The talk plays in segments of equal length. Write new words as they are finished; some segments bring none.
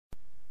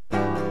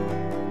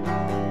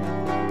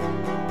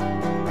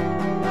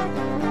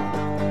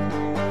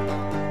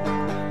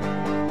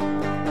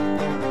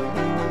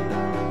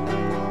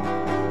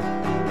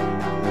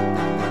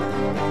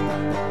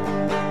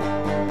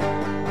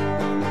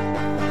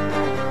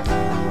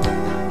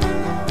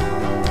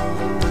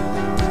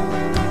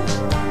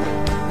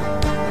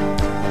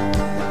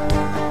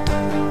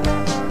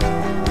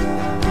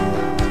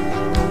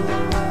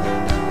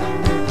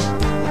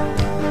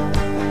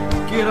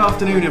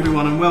afternoon,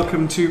 everyone, and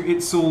welcome to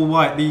It's All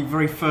White, the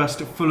very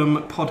first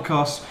Fulham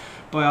podcast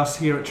by us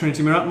here at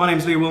Trinity Mirror. My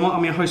name's Lee Wilmot,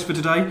 I'm your host for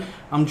today.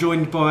 I'm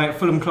joined by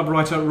Fulham Club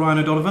writer Ryan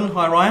O'Donovan.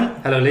 Hi, Ryan.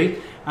 Hello, Lee.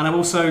 And I've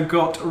also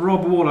got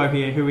Rob Warlow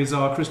here, who is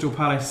our Crystal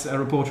Palace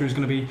reporter, who's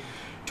going to be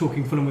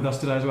talking Fulham with us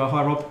today as well.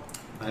 Hi, Rob.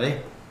 Hi, Lee.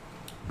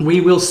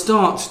 We will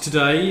start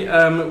today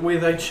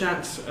with a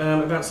chat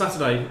about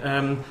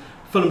Saturday.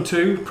 Fulham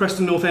 2,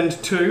 Preston North End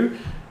 2.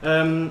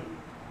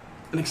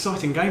 An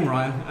exciting game,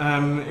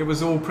 Ryan. It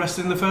was all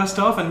Preston in the first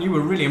half, and you were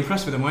really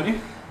impressed with them, weren't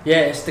you? Yeah,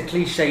 it's the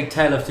cliched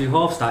tale of two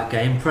halves, that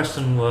game.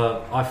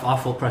 I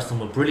thought Preston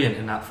were brilliant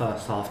in that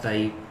first half.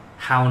 They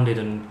hounded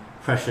and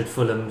pressured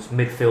Fulham's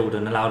midfield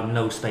and allowed them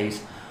no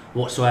space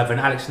whatsoever. And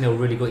Alex Neil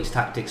really got his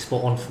tactics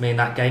spot on for me in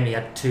that game. He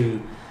had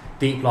two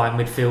deep line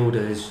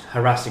midfielders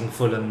harassing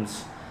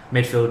Fulham's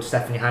midfield,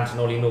 Stephanie Hansen,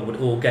 Ollie Norwood,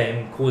 all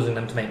game, causing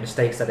them to make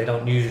mistakes that they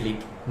don't usually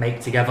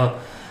make together.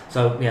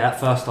 So yeah, that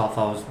first half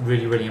I was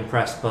really, really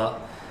impressed. But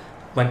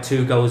when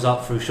 2 goals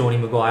up through Shawnee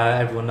Maguire,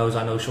 everyone knows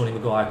I know Shawnee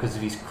Maguire because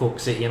of his Cork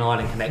City and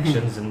Ireland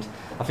connections. And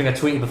I think I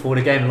tweeted before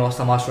the game, the last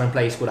time I saw him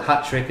play, he scored a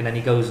hat-trick, and then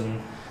he goes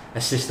and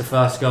assists the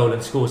first goal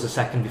and scores the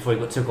second before he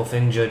got took off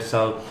injured.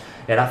 So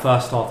yeah, that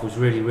first half was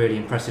really, really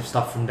impressive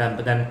stuff from them.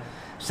 But then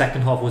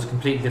second half was a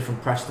completely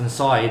different Preston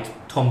side.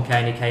 Tom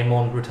Cairney came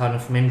on,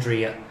 returning from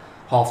injury at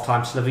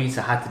half-time.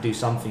 Slavica had to do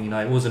something,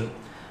 it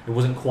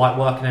wasn't quite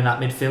working in that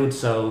midfield,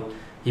 so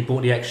he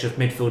brought the extra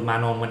midfield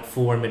man on, went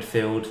 4 in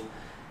midfield,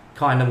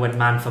 kind of went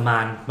man for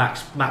man,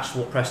 matched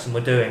what Preston were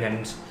doing,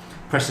 and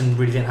Preston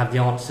really didn't have the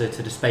answer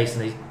to the space,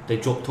 and they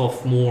dropped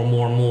off more and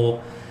more and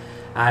more,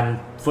 and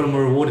Fulham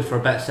were rewarded for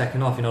a better second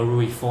half.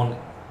 Rui Font,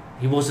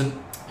 it wasn't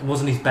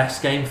his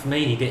best game for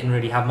me. He didn't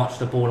really have much of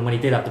the ball, and when he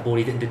did have the ball,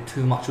 he didn't do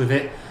too much with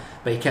it,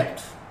 but he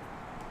kept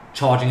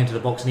charging into the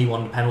box and he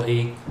won the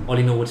penalty.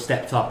 Ollie Norwood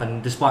stepped up,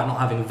 and despite not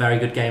having a very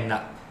good game in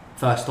that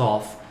first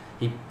half,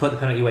 he put the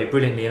penalty away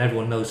brilliantly, and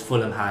everyone knows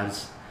Fulham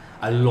has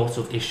a lot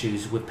of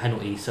issues with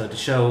penalties, so to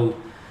show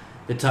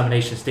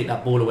determination to stick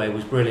that ball away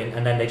was brilliant.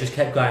 And then they just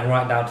kept going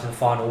right down to the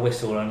final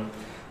whistle, and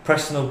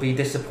Preston will be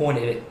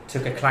disappointed it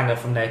took a clanger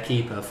from their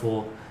keeper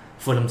for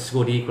Fulham to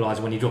score the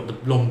equaliser when he dropped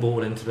the long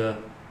ball into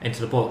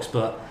the box,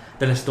 but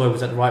Dennis Stoy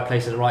was at the right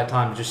place at the right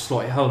time to just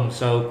slot it home.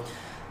 So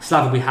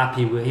Slav will be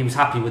happy. He was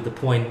happy with the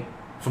point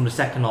from the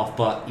second half,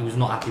 but he was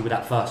not happy with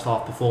that first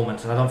half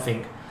performance, and I don't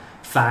think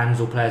fans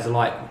or players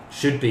alike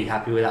should be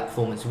happy with that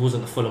performance. It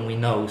wasn't the Fulham we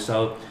know,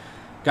 so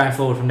going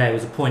forward from there, it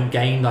was a point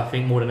gained, I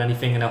think, more than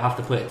anything, and they'll have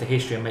to put it to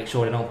history and make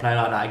sure they don't play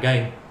like that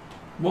again.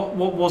 What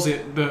was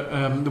it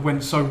that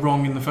went so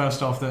wrong in the first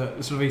half that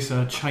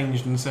Slavica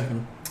changed in the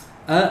second?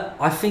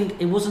 I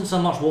think it wasn't so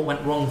much what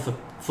went wrong for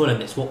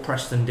Fulham, it's what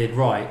Preston did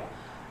right,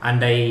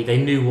 and they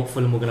knew what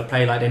Fulham were going to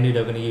play like. They knew they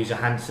were going to use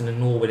Johansson and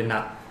Norwood in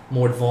that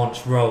more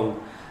advanced role,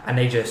 and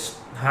they just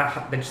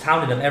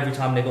hounded them every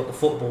time they got the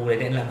football. They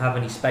didn't let them have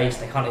any space.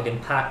 They hunted in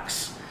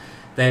packs.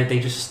 They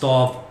just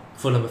starved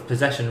Fulham of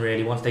possession,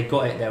 really. Once they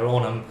got it, they were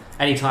on them.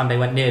 Anytime they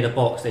went near the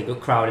box, they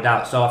got crowded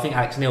out. So I think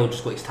Alex Neil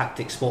just got his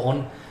tactics spot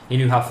on. He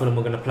knew how Fulham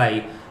were going to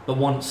play. But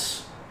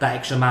once that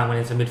extra man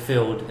went into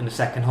midfield in the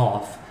second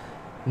half,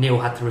 Neil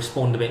had to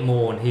respond a bit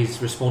more, and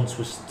his response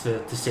was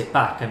to sit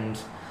back. And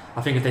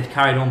I think if they'd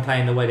carried on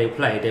playing the way they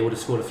played, they would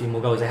have scored a few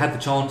more goals. They had the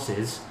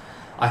chances.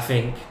 I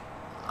think,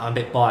 I'm a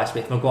bit biased,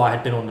 but if Maguire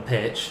had been on the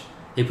pitch,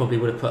 he probably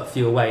would have put a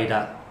few away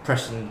that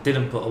Preston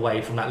didn't put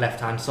away from that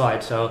left-hand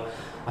side. So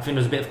I think there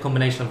was a bit of a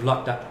combination of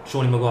luck that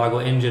Shawnee Maguire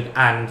got injured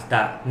and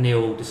that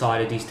Neil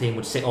decided his team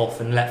would sit off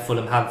and let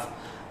Fulham have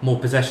more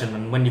possession.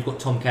 And when you've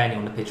got Tom Cairney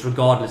on the pitch,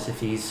 regardless if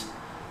he's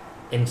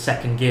in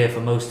second gear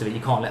for most of it,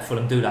 you can't let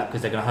Fulham do that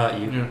because they're going to hurt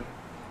you. Yeah.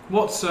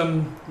 What's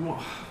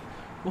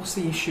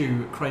the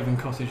issue at Craven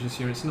Cottage this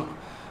year?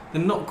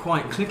 They're not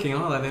quite clicking,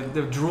 are they?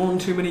 They've drawn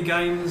too many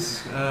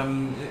games.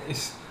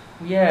 It's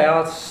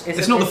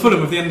not the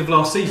Fulham of the end of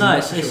last season. No,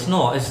 it's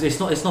not.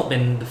 It's not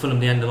been the Fulham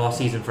of the end of last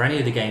season for any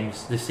of the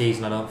games this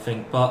season, I don't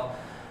think. But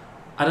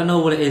I don't know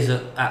what it is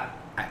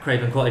at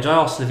Craven Cottage. I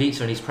asked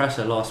Slavica in his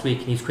presser last week,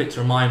 and he's quick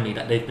to remind me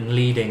that they've been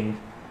leading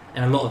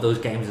in a lot of those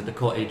games at the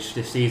Cottage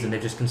this season.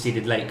 They've just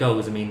conceded late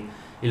goals. I mean,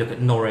 you look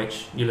at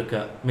Norwich, you look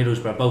at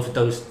Middlesbrough. Both of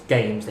those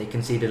games they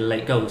conceded a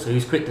late goal. So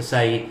he's quick to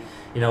say,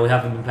 we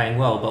haven't been playing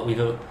well, but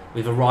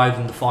we've arrived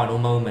in the final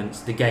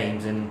moments, the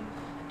games,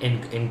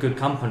 in good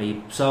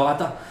company. So I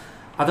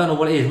don't know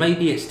what it is.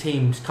 Maybe it's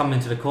teams coming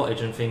to the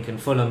Cottage and thinking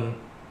Fulham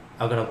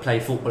are going to play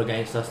football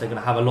against us. They're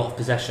going to have a lot of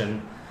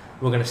possession.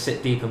 We're going to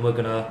sit deep and we're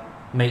going to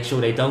make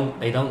sure they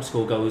don't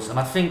score goals. And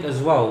I think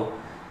as well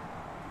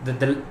that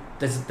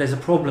there's a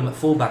problem at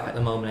fullback at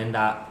the moment in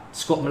that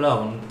Scott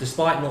Malone,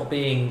 despite not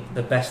being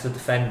the best of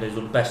defenders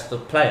or the best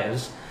of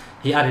players,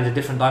 he added a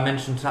different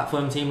dimension to that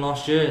Fulham team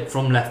last year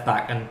from left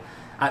back. And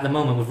at the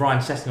moment with Ryan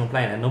Sessegnon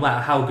playing there, no matter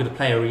how good a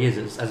player he is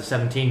as a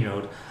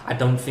 17-year-old, I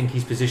don't think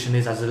his position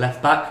is as a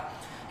left back.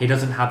 He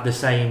doesn't have the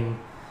same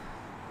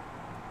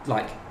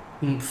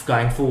oomph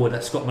going forward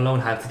that Scott Malone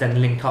had to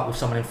then link up with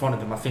someone in front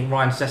of him. I think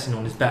Ryan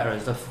Sessegnon is better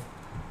as a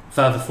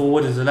further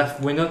forward as a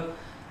left winger,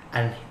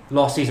 and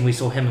last season we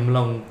saw him and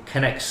Malone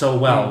connect so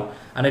well,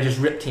 and they just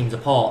ripped teams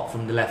apart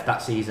from the left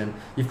that season.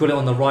 You've got it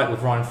on the right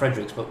with Ryan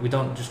Fredericks, but we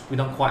don't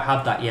quite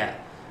have that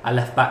yet at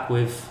left back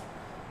with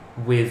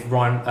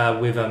Ryan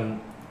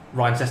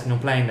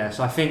Sessegnon playing there.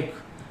 So I think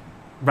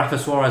Rafa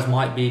Suarez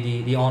might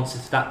be the answer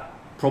to that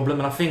problem,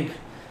 and I think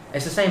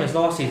it's the same as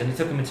last season. It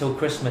took him until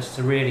Christmas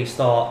to really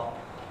start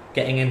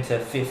getting into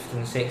 5th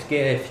and 6th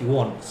gear, if you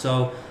want.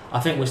 So I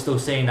think we're still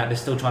seeing that they're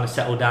still trying to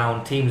settle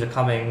down. Teams are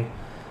coming,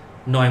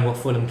 knowing what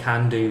Fulham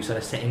can do, so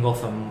they're sitting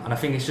off them. And I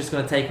think it's just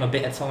going to take them a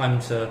bit of time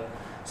to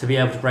be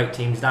able to break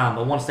teams down.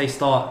 But once they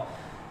start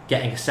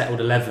getting a settled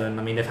 11,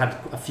 I mean, they've had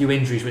a few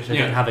injuries which they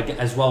didn't have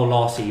as well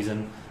last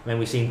season. I mean,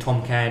 we've seen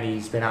Tom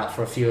Kearney's been out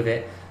for a few of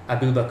it.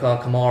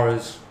 Abubakar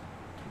Kamara's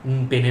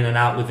been in and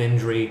out with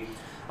injury.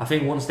 I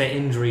think once their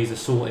injuries are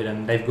sorted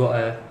and they've got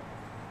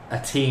a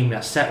team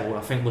that's settled,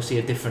 I think we'll see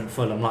a different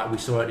Fulham like we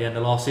saw at the end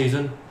of last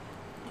season.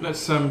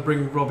 Let's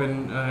bring Rob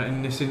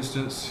in this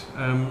instance.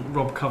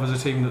 Rob covers a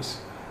team that's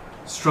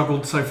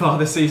struggled so far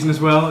this season as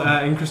well,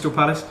 in Crystal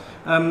Palace.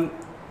 Have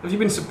you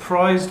been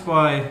surprised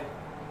by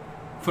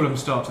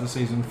Fulham's start to the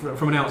season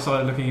from an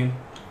outsider looking in?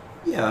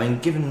 Yeah, I mean,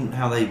 given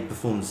how they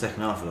performed the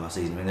second half of last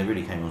season, I mean, they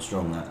really came on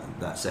strong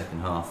that second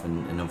half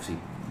and obviously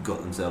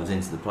got themselves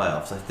into the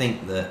playoffs. I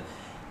think that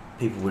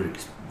people would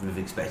have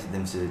expected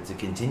them to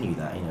continue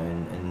that, you know,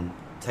 and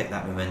take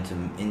that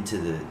momentum into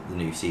the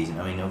new season.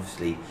 I mean,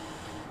 obviously,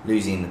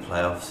 losing in the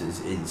playoffs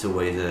is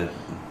always a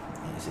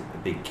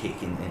big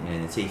kick in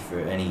the teeth for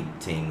any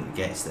team that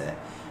gets there.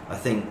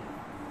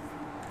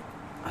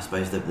 I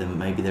suppose that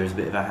maybe there is a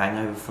bit of a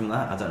hangover from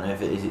that. I don't know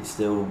if it's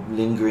still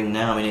lingering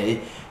now. I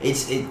mean,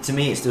 to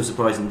me, it's still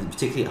surprising,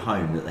 particularly at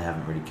home, that they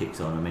haven't really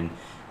kicked on. I mean,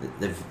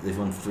 they've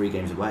won 3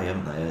 games away,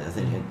 haven't they? I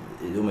think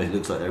it almost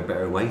looks like they're a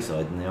better away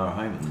side than they are at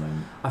home at the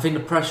moment. I think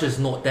the pressure's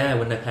not there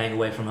when they're playing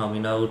away from home.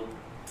 You know,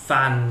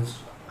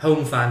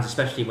 home fans,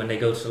 especially when they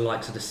go to the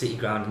likes of the City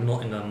Ground in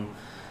Nottingham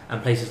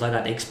and places like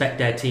that, they expect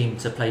their team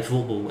to play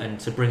football and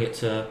to bring it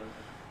to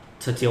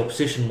the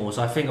opposition more.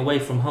 So I think away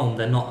from home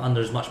they're not under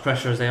as much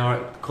pressure as they are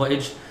at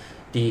Cottage.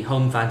 The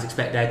home fans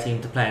expect their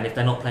team to play, and if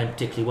they're not playing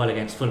particularly well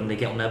against Fulham, they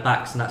get on their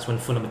backs, and that's when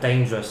Fulham are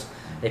dangerous.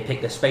 They pick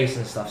their space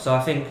and stuff. So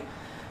I think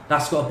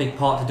that's got a big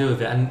part to do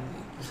with it. And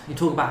you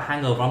talk about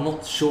hangover, I'm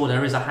not sure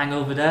there is a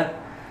hangover there,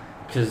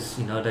 because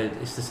you know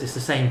it's the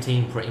same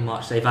team pretty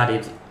much. They've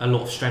added a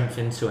lot of strength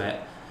into it.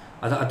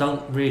 I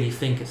don't really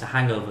think it's a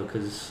hangover,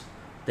 because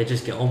they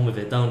just get on with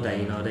it, don't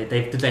they? You know,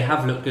 they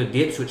have looked good.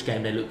 The Ipswich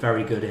game they looked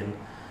very good in,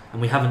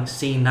 and we haven't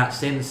seen that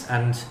since.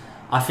 And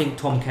I think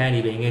Tom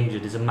Kearney being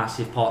injured is a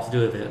massive part to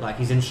do with it. Like,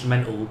 he's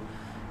instrumental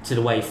to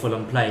the way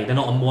Fulham play. They're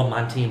not a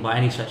one-man team by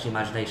any stretch of the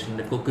imagination.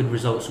 They've got good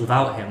results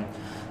without him,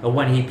 but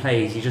when he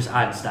plays, he just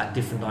adds that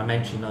different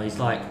dimension. You know,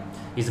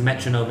 he's a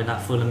metronome in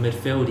that Fulham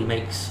midfield.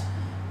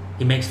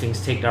 He makes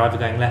things tick. They're either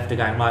going left, they're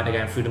going right, they're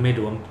going through the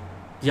middle. And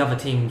the other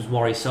teams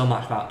worry so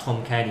much about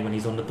Tom Kearney when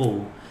he's on the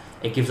ball.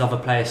 It gives other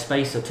players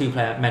space, so 2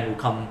 men will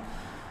come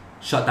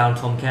shut down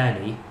Tom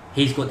Kearney.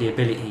 He's got the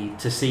ability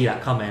to see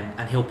that coming,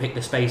 and he'll pick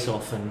the space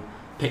off and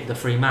pick the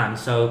free man.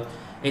 So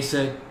I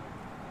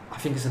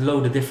think it's a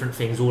load of different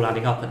things all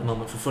adding up at the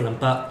moment for Fulham.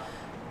 But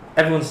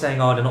everyone's saying,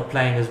 they're not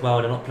playing as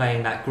well, they're not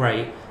playing that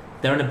great.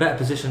 They're in a better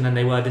position than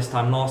they were this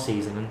time last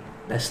season, and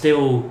they're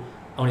still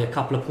only a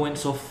couple of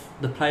points off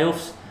the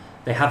playoffs.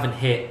 They haven't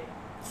hit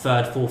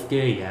 3rd, 4th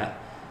gear yet,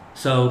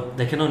 so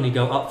they can only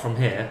go up from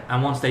here.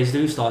 And once they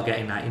do start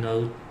getting that, you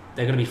know,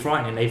 they're going to be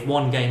frightening. They've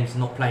won games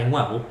not playing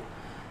well.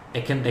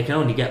 They can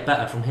only get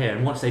better from here,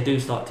 and once they do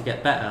start to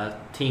get better,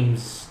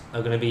 teams are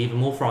going to be even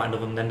more frightened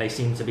of them than they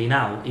seem to be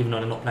now, even though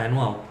they're not playing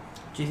well.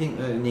 Do you think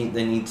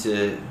they need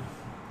to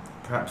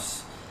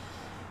perhaps,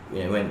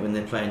 you know, when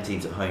they're playing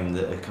teams at home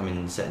that are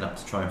coming setting up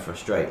to try and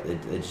frustrate,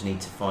 they just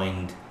need to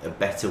find a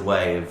better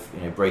way of,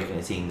 you know, breaking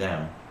a team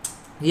down?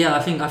 Yeah, I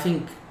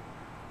think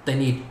they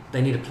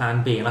need a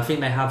plan B, and I think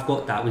they have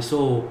got that. We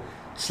saw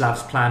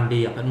Slav's plan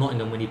B up at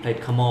Nottingham when he played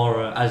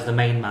Kamara as the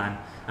main man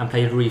and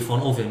played Reef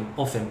off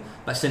him.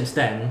 But since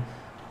then,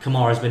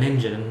 Kamara's been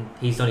injured and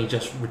he's only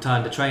just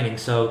returned to training.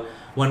 So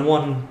when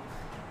one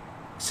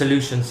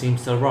solution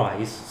seems to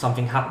arise,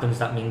 something happens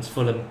that means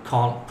Fulham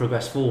can't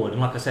progress forward.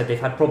 And like I said, they've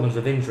had problems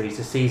with injuries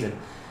this season.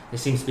 It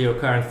seems to be a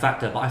recurring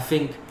factor. But I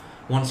think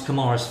once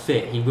Kamara's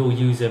fit, he will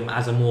use him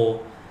as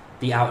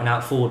the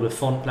out-and-out forward with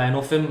Font playing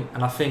off him.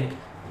 And I think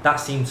that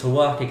seemed to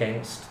work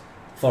against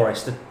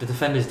Forest. The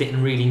defenders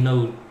didn't really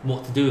know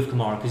what to do with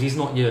Kamara, because he's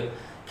not your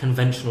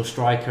conventional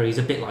striker. He's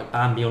a bit like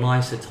Bambi on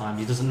ice at times.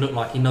 He doesn't look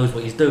like he knows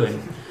what he's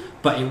doing,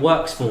 but it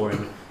works for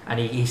him, and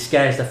he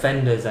scares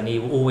defenders, and he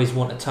will always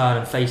want to turn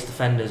and face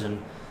defenders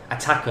and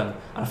attack them.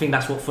 And I think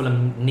that's what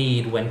Fulham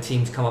need when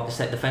teams come up to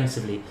set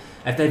defensively.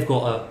 If they've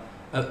got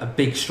a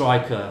big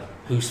striker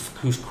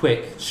who's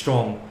quick,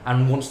 strong,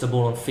 and wants the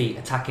ball on feet,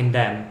 attacking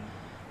them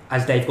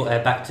as they've got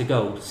their back to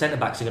goal, centre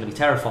backs are going to be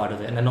terrified of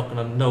it, and they're not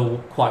going to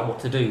know quite what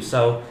to do.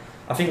 So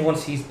I think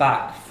once he's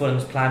back,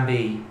 Fulham's plan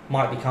B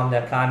might become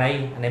their plan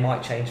A, and they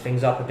might change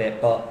things up a bit.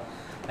 But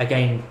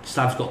again,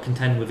 Slav's got to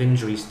contend with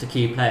injuries to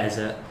key players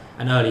at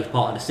an early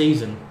part of the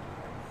season.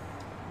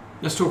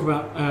 Let's talk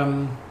about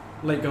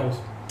late goals.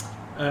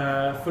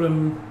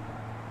 Fulham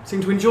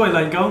seem to enjoy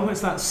late goal.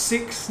 It's that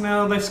 6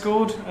 now they've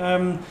scored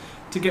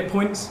to get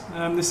points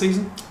this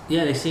season.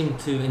 Yeah, they seem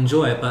to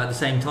enjoy it, but at the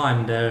same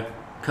time they're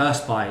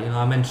cursed by it.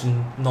 I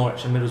mentioned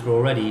Norwich and Middlesbrough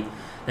already.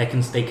 They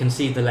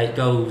concede the late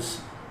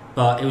goals,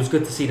 but it was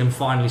good to see them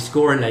finally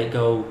score a late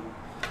goal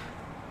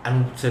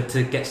and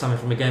to get something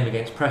from a game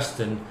against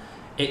Preston.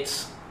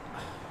 It's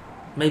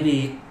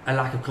maybe a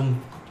lack of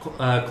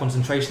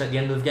concentration at the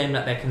end of the game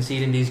that they're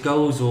conceding these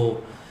goals,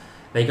 or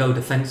they go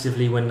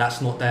defensively when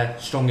that's not their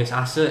strongest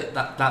asset.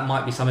 That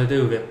might be something to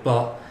do with it,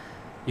 but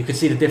you can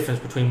see the difference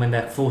between when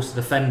they're forced to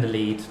defend the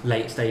lead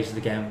late stage of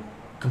the game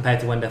compared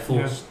to when they're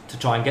forced to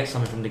try and get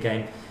something from the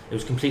game. It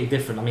was completely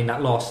different. I mean,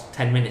 that last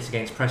 10 minutes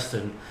against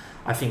Preston,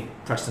 I think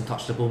Preston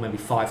touched the ball maybe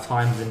 5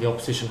 times in the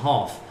opposition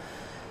half.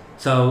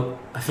 So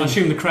I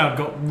assume the crowd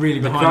got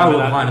really behind them. The crowd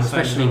were behind them,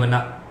 especially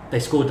when they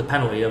scored the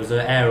penalty. There was an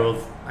air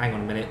of, hang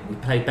on a minute, we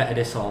played better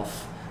this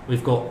half.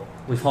 We've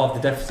halved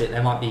the deficit.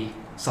 There might be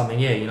something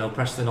here.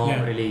 Preston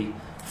aren't really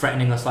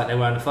threatening us like they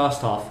were in the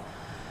first half.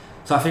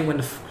 So I think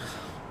when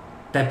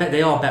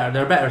they are better.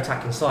 They're a better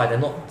attacking side. They're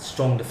not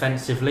strong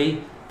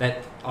defensively.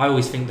 I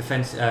always think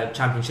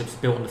championships are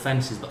built on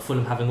defences, but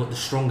Fulham haven't got the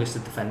strongest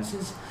of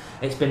defences.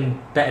 It's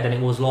been better than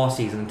it was last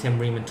season, and Tim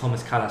Ream and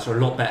Thomas Callas are a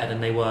lot better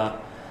than they were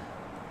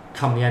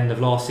come the end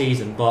of last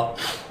season. But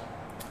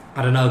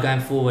I don't know, going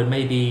forward,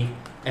 maybe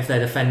if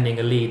they're defending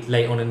a lead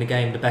late on in the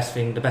game, the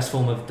best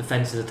form of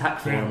defence is attack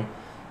for them,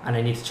 and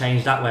they need to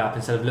change that way up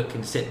instead of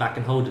looking to sit back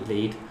and hold the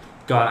lead,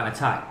 go out and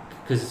attack.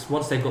 Because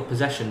once they've got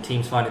possession,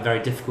 teams find it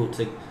very difficult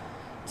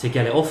to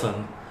get it off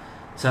them.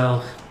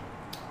 So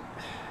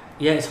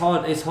yeah, it's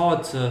hard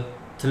to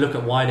look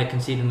at why they're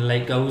conceding the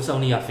late goals.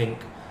 Only I think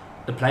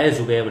the players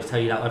will be able to tell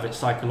you that, whether it's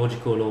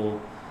psychological or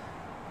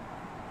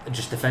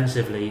just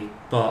defensively.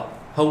 But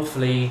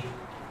hopefully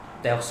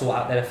they'll sort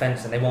out their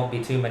defence and there won't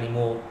be too many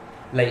more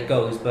late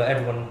goals. But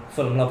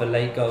Fulham love a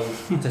late goal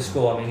to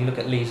score. I mean, you look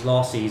at Leeds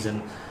last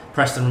season.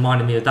 Preston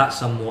reminded me of that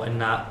somewhat in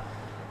that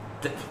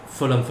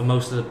Fulham, for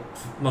most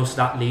of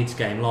that Leeds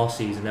game last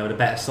season, they were the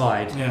better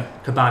side.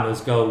 Cabana's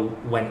goal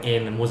went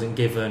in and wasn't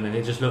given, and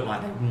it just looked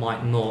like they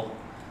might not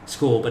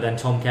score. But then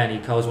Tom Kearney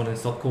calls one and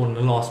stopped calling in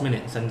the last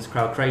minute and sends the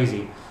crowd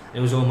crazy. It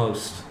was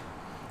almost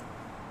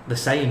the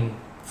same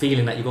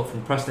feeling that you got from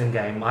the Preston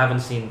game. I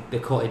haven't seen the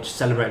Cottage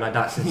celebrate like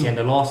that since the end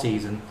of last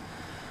season.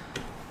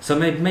 So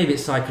maybe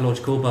it's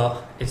psychological,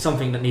 but it's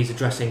something that needs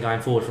addressing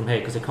going forward from here,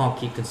 because they can't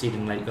keep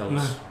conceding late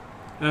goals.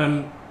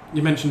 No.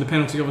 You mentioned the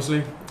penalty,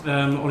 obviously.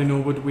 Ollie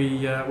Norwood,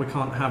 we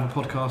can't have a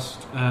podcast,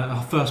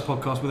 our first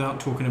podcast, without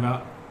talking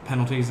about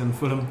penalties and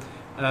Fulham.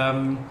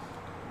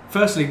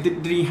 Firstly,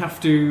 did he have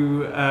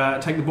to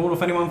take the ball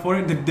off anyone for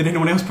it? Did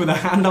anyone else put their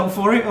hand up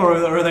for it, or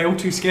are they all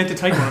too scared to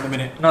take one at the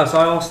minute? No, so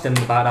I asked him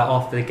about that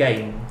after the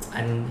game,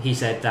 and he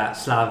said that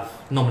Slav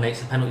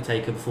nominates a penalty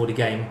taker before the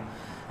game,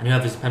 and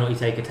whoever's the penalty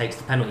taker takes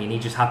the penalty, and he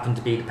just happened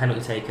to be the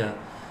penalty taker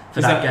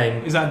for that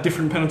game. Is that a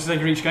different penalty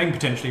taker each game,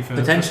 potentially?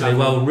 Potentially.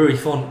 Well, Rui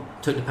Font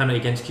took the penalty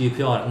against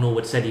QPR, and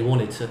Norwood said he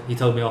wanted to. He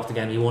told me after the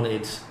game he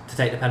wanted to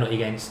take the penalty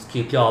against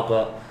QPR,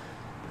 but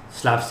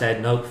Slav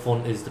said no,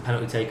 Font is the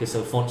penalty taker,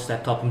 so Font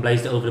stepped up and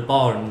blazed it over the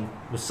bar and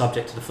was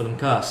subject to the Fulham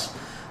curse.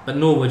 But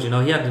Norwood, he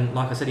hadn't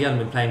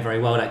been playing very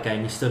well that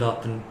game. He stood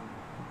up and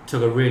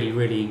took a really,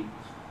 really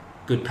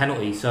good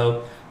penalty.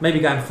 So maybe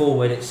going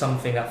forward, it's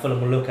something that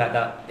Fulham will look at,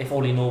 that if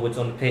Ollie Norwood's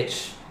on the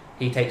pitch,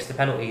 he takes the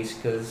penalties,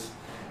 because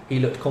he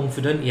looked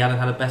confident. He hadn't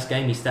had a best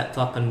game. He stepped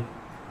up and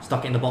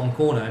stuck it in the bottom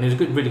corner, and it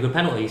was a really good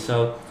penalty.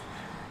 So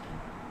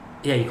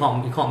yeah, you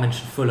can't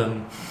mention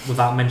Fulham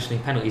without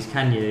mentioning penalties,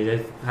 can you?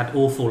 They've had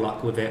awful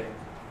luck with it.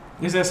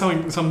 Is there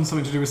something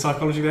to do with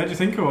psychology there, do you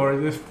think, or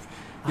is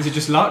it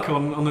just luck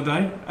on the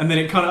day? And then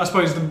it kind of, I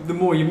suppose, the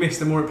more you miss,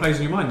 the more it plays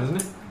in your mind, doesn't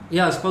it?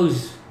 Yeah, I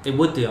suppose it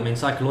would do. I mean,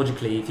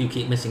 psychologically, if you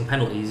keep missing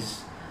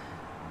penalties,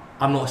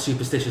 I'm not a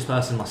superstitious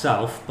person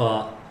myself,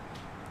 but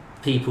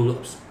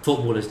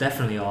footballers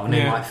definitely are, and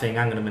they might think,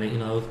 hang on a minute,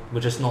 we're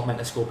just not meant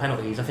to score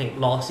penalties. I think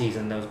last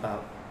season there was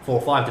about 4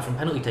 or 5 different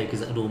penalty takers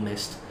that had all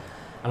missed,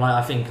 and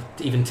I think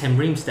even Tim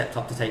Ream stepped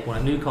up to take one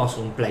at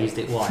Newcastle and blazed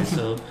it wide.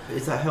 So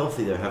is that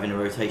healthy though, having a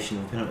rotation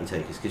of penalty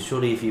takers? Because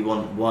surely if you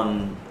want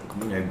one,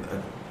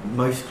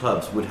 most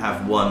clubs would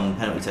have one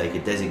penalty taker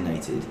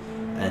designated,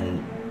 and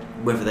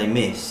whether they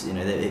miss,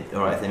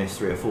 alright, if they miss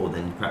 3 or 4,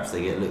 then perhaps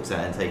they get looked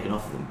at and taken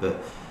off of them.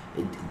 But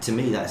to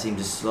me, that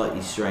seems a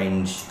slightly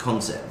strange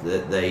concept,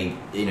 that they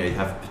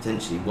have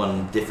potentially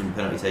one different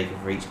penalty taker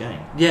for each game.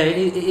 Yeah,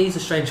 it is a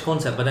strange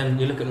concept, but then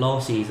you look at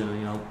last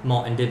season,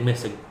 Martin did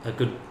miss a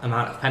good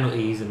amount of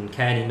penalties, and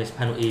Kearney missed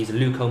penalties, and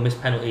Luco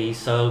missed penalties.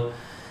 So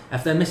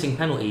if they're missing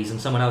penalties and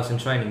someone else in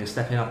training is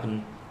stepping up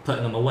and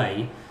putting them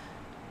away,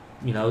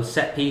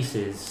 set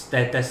pieces,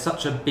 they're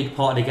such a big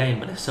part of the game,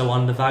 but they're so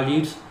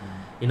undervalued.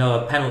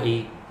 A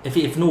penalty,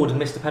 if Norwood had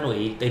missed a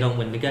penalty, they don't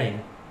win the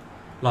game.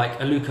 Like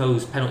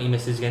Aluko's penalty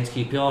misses against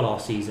QPR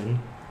last season,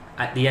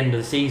 at the end of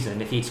the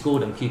season, if he'd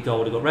scored them, QPR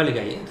would have got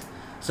relegated.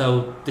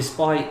 So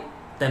despite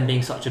them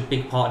being such a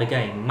big part of the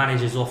game,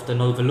 managers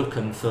often overlook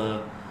them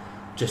for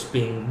just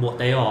being what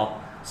they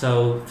are.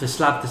 So for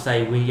Slav to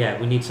say we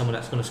need someone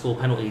that's going to score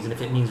penalties, and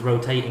if it means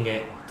rotating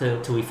it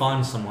till we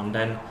find someone,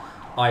 then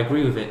I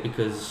agree with it,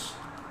 because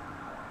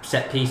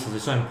set pieces are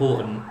so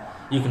important.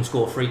 You can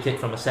score a free kick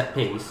from a set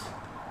piece,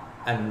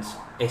 and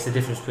it's the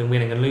difference between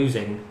winning and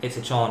losing. It's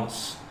a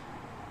chance,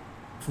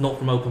 not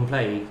from open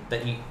play,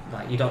 that you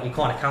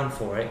can't account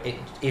for it. It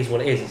is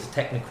what it is. It's a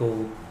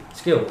technical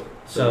skill.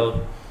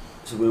 So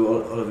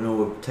will Oliver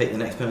Norwood take the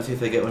next penalty if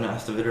they get one at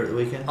Aston Villa at the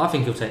weekend? I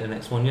think he'll take the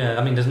next one. Yeah,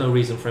 I mean, there's no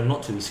reason for him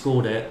not to. He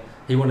scored it.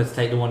 He wanted to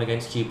take the one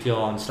against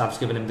QPR, and Slav's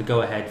given him the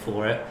go-ahead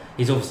for it.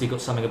 He's obviously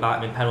got something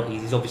about him in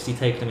penalties. He's obviously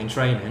taken them in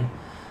training.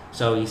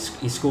 So he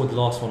scored the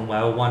last one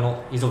well. Why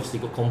not? He's obviously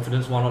got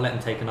confidence. Why not let him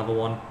take another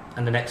one,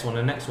 and the next one,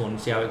 and the next one, and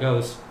see how it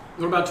goes?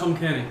 What about Tom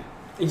Kearney?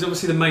 He's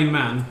obviously the main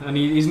man, and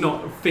he's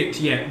not fit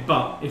yet.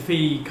 But if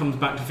he comes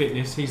back to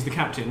fitness, he's the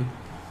captain.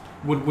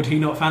 Would he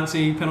not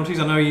fancy penalties?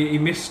 I know he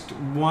missed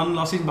one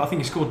last season, but I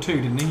think he scored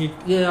two, didn't he?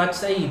 Yeah, I'd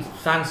say he'd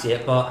fancy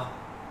it, but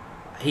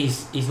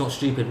he's not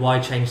stupid. Why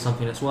change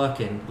something that's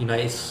working? You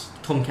know,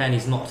 Tom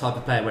Kearney's not the type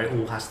of player where it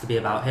all has to be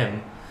about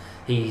him.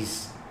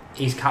 He's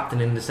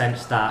captain in the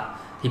sense that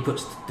he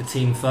puts the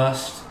team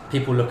first.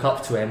 People look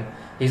up to him.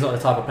 He's not the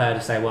type of player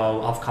to say,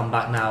 well, I've come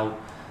back now,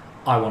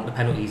 I want the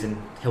penalties, and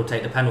he'll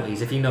take the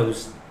penalties. If he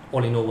knows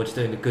Ollie Norwood's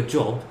doing a good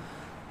job,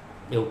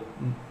 he'll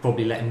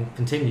probably let him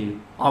continue.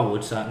 I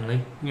would,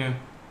 certainly. Yeah.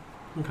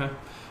 Okay.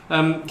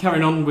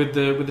 Carrying on with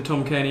the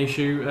Tom Kearney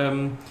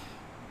issue,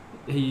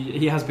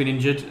 he has been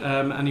injured,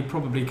 and he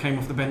probably came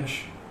off the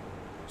bench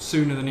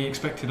sooner than he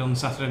expected on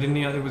Saturday, didn't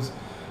he?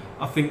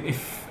 I think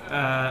if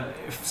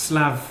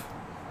Slav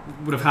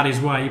would have had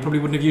his way, he probably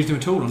wouldn't have used him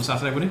at all on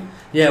Saturday, would he?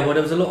 Yeah, well,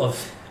 there was a lot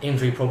of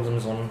injury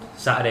problems on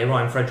Saturday.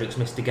 Ryan Fredericks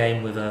missed the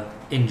game with an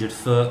injured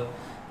foot.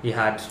 You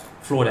had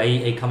Florida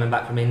Aite coming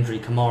back from injury.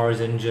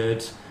 Kamara's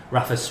injured.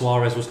 Rafa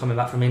Suarez was coming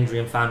back from injury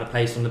and found a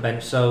place on the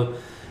bench. So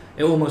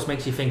it almost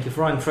makes you think, if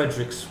Ryan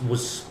Fredericks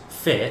was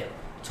fit,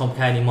 Tom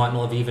Kearney might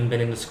not have even been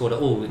in the squad at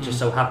all. It just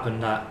so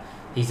happened that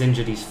he's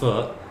injured his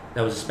foot.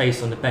 There was a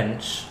space on the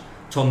bench.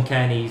 Tom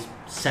Kearney's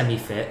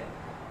semi-fit.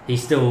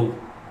 He's still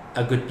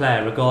a good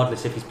player,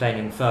 regardless if he's playing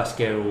in first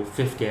gear or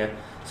fifth gear.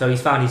 So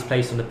he's found his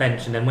place on the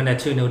bench, and then when they're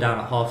 2-0 down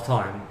at half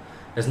time,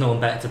 there's no one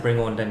better to bring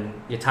on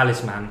than your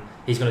talisman.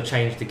 He's going to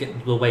change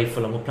the way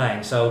Fulham were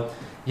playing. So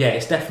yeah,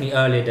 it's definitely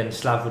earlier than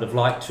Slav would have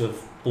liked to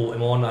have brought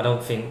him on. I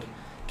don't think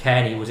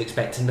Kearney was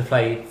expecting to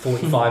play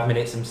 45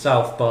 minutes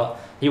himself, but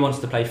he wants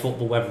to play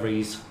football whether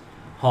he's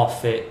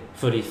half fit,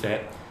 fully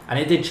fit. And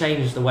it did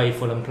change the way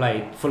Fulham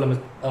played. Fulham is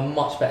a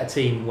much better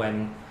team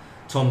when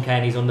Tom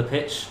Kearney's on the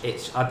pitch.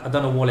 I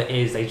don't know what it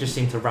is. They just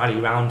seem to rally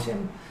around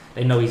him.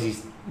 They know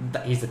he's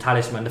the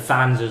talisman. The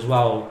fans as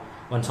well,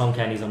 when Tom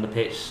Kearney's on the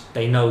pitch,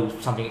 they know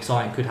something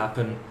exciting could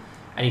happen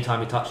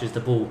anytime he touches the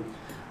ball.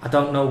 I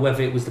don't know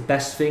whether it was the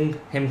best thing,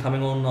 him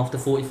coming on after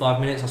 45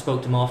 minutes. I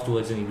spoke to him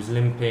afterwards, and he was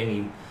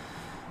limping.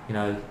 He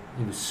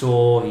was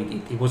sore. He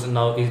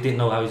didn't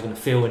know how he was going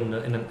to feel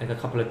in a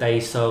couple of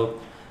days. So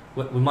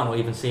we might not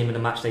even see him in the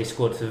match day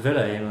squad for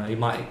Villa. You know, he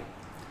might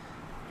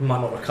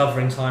not recover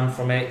in time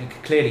from it. You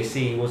could clearly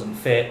see he wasn't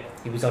fit.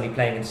 He was only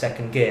playing in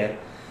second gear,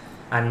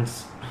 and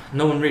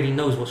no one really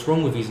knows what's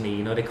wrong with his knee.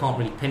 You know, they can't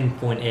really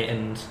pinpoint it,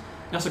 and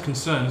that's a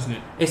concern, isn't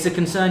it? It's a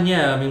concern,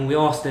 yeah. I mean, we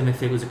asked him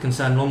if it was a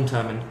concern long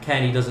term, and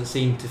Kearney doesn't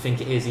seem to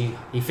think it is.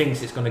 He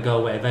thinks it's going to go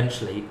away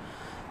eventually,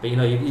 but you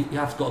know, you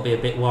have got to be a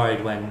bit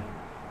worried when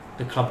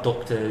the club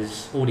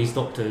doctors, all these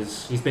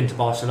doctors, he's been to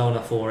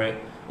Barcelona for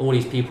it. All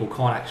these people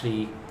can't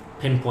actually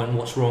pinpoint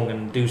what's wrong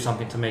and do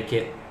something to make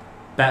it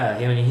better.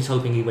 I mean, he's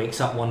hoping he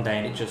wakes up one day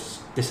and it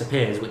just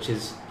disappears, which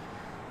is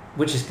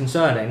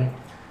concerning.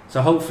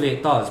 So hopefully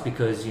it does,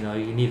 because you know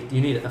you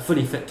need a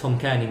fully fit Tom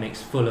Kearney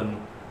makes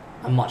Fulham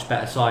a much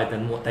better side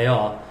than what they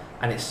are,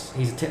 and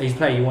he's a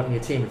player you want in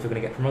your team if you're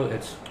going to get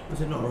promoted. Was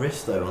it not a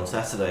risk though on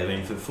Saturday? I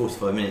mean, for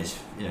 45 minutes,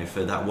 you know,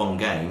 for that one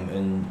game,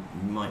 and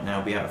you might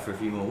now be out for a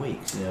few more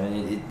weeks. You know,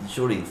 and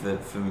surely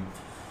from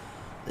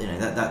you know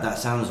that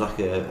sounds like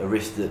a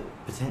risk that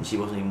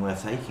potentially wasn't even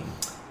worth taking.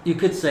 You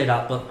could say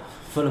that, but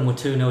Fulham were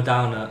 2-0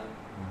 down at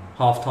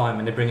half time,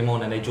 and they bring him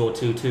on and they draw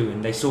 2-2,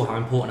 and they saw how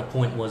important a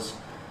point was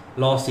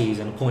last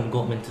season. A point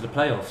got them into the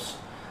playoffs.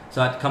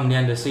 So at come the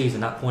end of the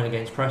season, that point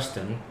against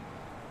Preston,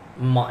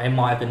 it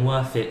might have been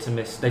worth it to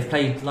miss. They've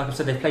played, like I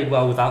said, they've played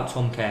well without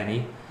Tom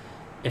Kearney.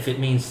 If it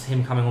means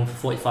him coming on for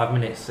 45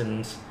 minutes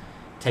and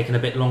taking a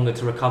bit longer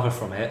to recover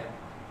from it,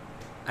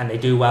 and they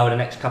do well in the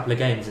next couple of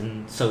games,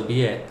 and so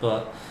be it.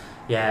 But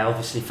yeah,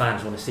 obviously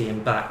fans want to see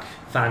him back.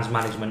 Fans,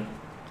 management,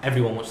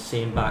 everyone wants to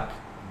see him back,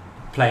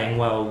 playing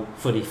well,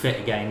 fully fit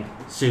again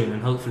soon,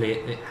 and hopefully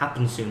it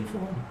happens soon for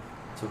him.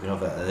 Talking of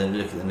that, then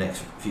look at the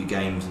next few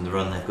games and the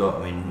run they've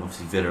got. I mean,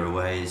 obviously Villa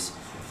away is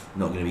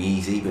not going to be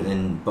easy, but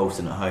then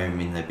Bolton at home, I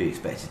mean, they'd be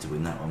expected to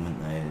win that one,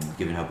 wouldn't they? And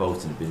given how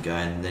Bolton have been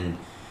going, and then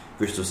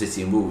Bristol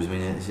City and Wolves, I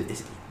mean,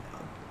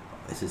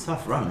 it's a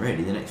tough run,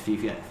 really, the next few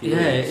Yeah, weeks.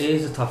 It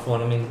is a tough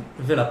one. I mean,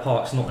 Villa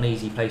Park's not an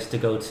easy place to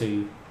go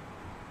to,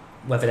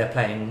 whether they're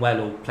playing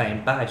well or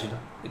playing bad. You know,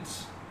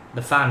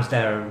 the fans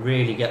there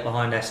really get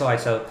behind their side.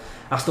 So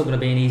that's not going to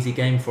be an easy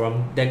game for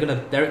them.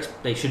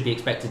 They should be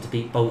expected to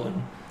beat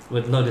Bolton.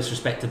 With no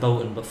disrespect to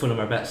Bolton, but Fulham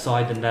are a better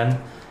side than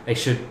them. They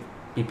should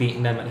be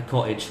beating them at the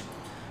Cottage.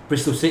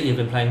 Bristol City have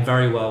been playing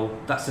very well.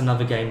 That's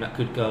another game that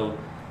could go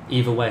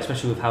either way,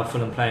 especially with how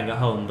Fulham playing at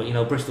home.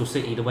 But Bristol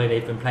City, the way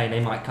they've been playing, they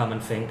might come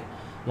and think,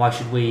 why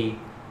should we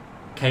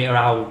cater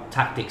our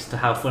tactics to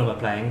how Fulham are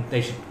playing?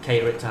 They should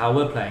cater it to how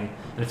we're playing.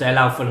 And if they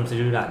allow Fulham to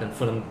do that, then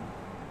Fulham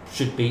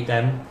should beat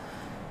them.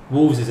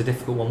 Wolves is a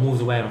difficult one. Wolves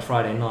away on a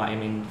Friday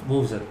night.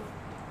 Wolves are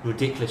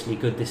ridiculously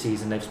good this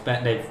season.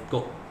 They've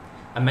got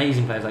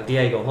amazing players like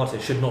Diego Jota.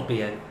 Should not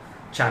be a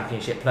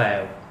championship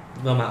player,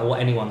 no matter what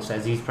anyone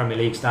says. He's Premier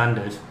League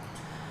standard.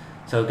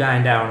 So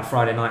going there on a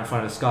Friday night in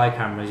front of the Sky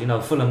cameras,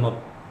 Fulham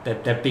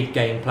they're big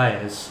game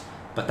players,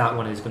 but that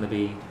one is going to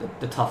be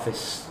the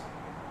toughest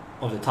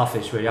of the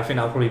toughest, really. I think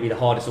that'll probably be the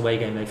hardest away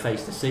game they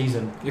face this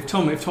season. If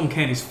Tom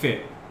Cairn is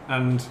fit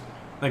and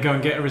they go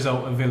and get a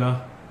result at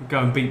Villa, go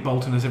and beat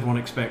Bolton as everyone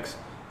expects,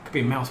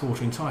 be a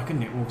mouth-watering tie,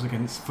 couldn't it, Wolves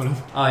against Fulham?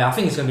 Oh, yeah, I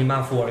think it's going to be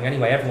mouth-watering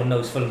anyway. Everyone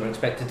knows Fulham are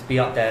expected to be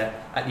up there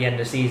at the end of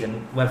the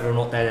season. Whether or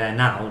not they're there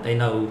now, they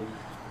know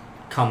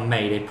come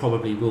May they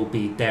probably will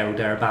be there or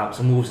thereabouts,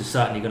 and Wolves are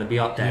certainly going to be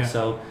up there. Yeah.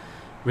 So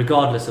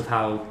regardless of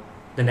how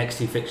the next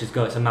two fixtures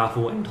go, it's a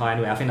mouth-watering tie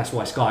anyway. I think that's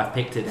why Sky have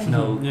picked it. They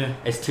know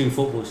it's two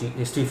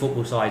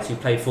football sides who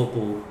play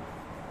football,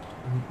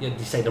 you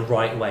say the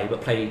right way, but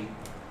play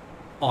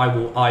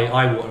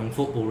eye-watering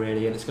football,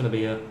 really, and it's going to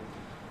be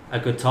a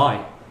good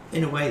tie.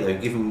 In a way, though,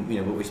 given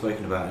what we've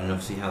spoken about and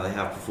obviously how they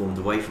have performed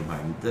away from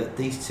home, that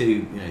these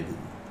two,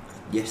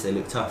 yes, they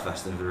look tough,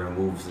 Aston Villa and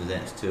Wolves, the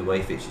next two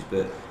away fixtures,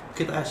 but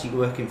could that actually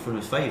work in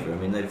Fulham's favour?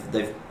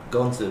 They've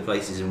gone to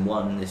places and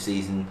won this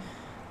season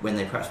when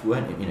they perhaps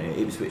weren't.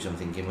 Ipswich, I'm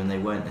thinking, when they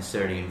weren't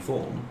necessarily in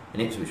form,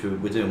 and Ipswich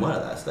were doing well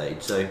at that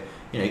stage. So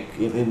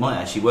it might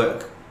actually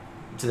work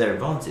to their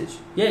advantage.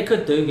 Yeah, it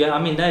could do.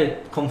 Yeah,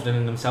 they're confident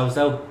in themselves.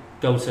 They'll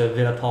go to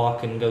Villa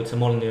Park and go to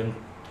Molineux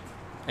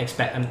and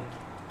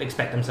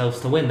expect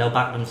themselves to win. They'll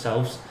back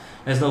themselves.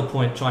 There's no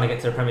point trying to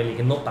get to the Premier League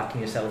and not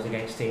backing yourselves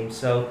against teams.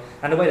 So,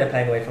 and the way they're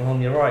playing away from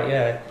home, you're right.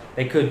 Yeah,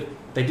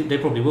 they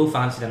probably will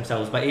fancy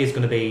themselves, but it is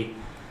going to be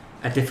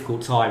a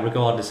difficult tie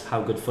regardless of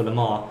how good Fulham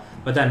are.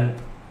 But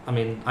then, I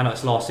know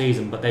it's last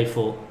season, but they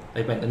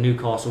went to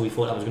Newcastle. We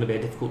thought that was going to be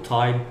a difficult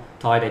tie.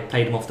 They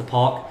played them off the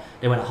park.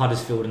 They went to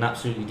Huddersfield and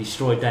absolutely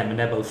destroyed them, and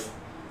they're both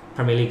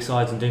Premier League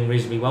sides and doing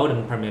reasonably well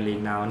in the Premier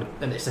League now.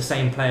 And it's the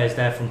same players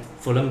there from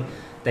Fulham.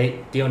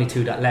 The only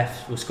two that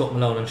left were Scott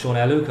Malone and Sean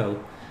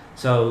Aluko.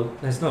 So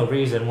there's no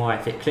reason why,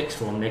 if it clicks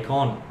for them, they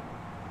can't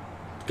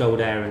go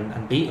there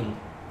and beat them.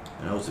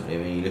 And ultimately,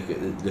 when you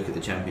look at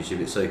the Championship,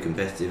 it's so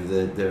competitive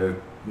that there are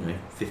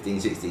 15,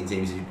 16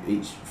 teams who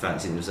each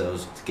fancy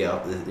themselves to get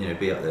up,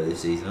 be up there this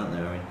season, aren't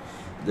there?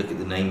 Look at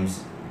the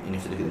names. You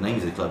have to look at the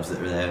names of the clubs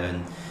that are there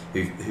and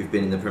who've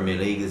been in the Premier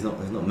League. There's not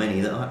many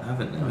that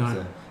haven't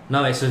now.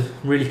 No, it's a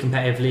really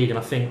competitive league, and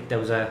I think there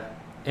was a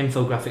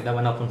infographic that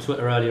went up on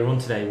Twitter earlier on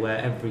today where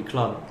every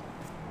club,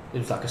 it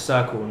was like a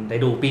circle and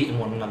they'd all beaten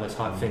one another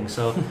type thing.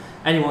 So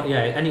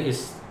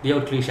it's the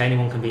old cliche,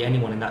 anyone can beat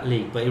anyone in that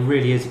league, but it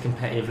really is a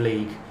competitive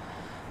league.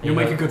 You'll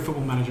make a good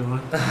football manager,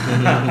 right?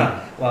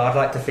 Well, I'd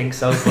like to think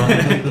so, but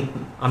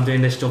I'm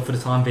doing this job for the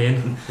time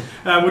being.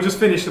 We'll just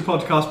finish the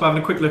podcast by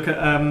having a quick look at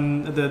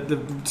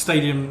the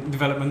stadium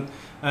development,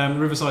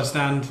 Riverside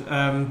Stand.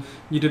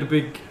 You did a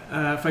big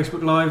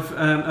Facebook Live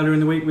earlier in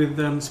the week with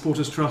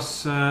Supporters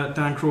Trust's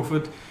Dan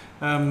Crawford.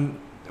 All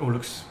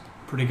looks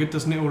pretty good,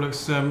 doesn't it? All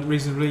looks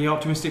reasonably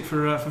optimistic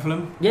for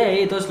Fulham. Yeah,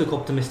 it does look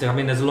optimistic.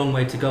 There's a long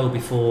way to go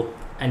before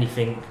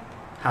anything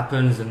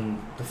happens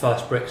and the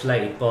first brick's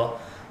laid, but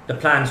I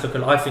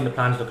think the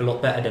plans look a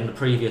lot better than the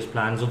previous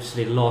plans.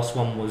 Obviously, the last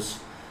one was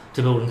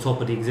to build on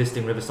top of the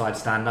existing Riverside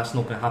Stand. That's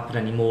not going to happen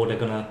anymore. They're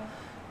going to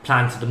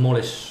plan to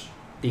demolish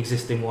the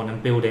existing one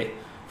and build it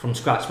from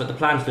scratch. But the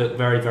plans look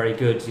very, very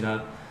good.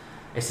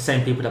 It's the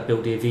same people that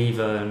built the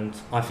Aviva, and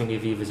I think the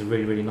Aviva is a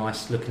really, really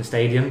nice looking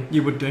stadium.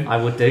 You would do. I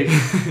would do.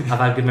 I've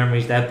had good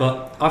memories there,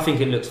 but I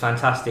think it looks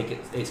fantastic.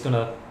 It's going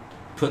to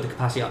put the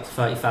capacity up to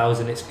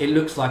 30,000. It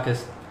looks like a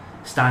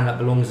stand that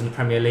belongs in the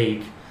Premier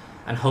League,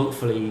 and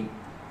hopefully,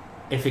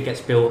 if it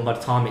gets built, and by the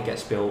time it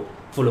gets built,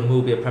 Fulham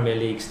will be a Premier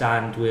League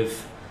stand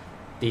with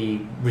the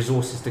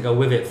resources to go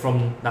with it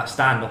from that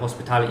stand, the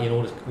hospitality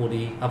and all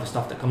the other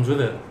stuff that comes with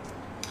it.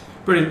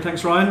 Brilliant,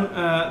 thanks Ryan,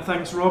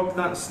 thanks Rob.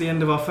 That's the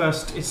end of our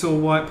first It's All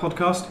White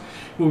podcast.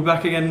 We'll be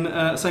back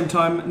again same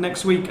time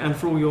next week, and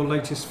for all your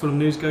latest Fulham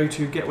news, go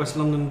to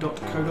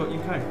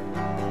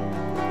getwestlondon.co.uk.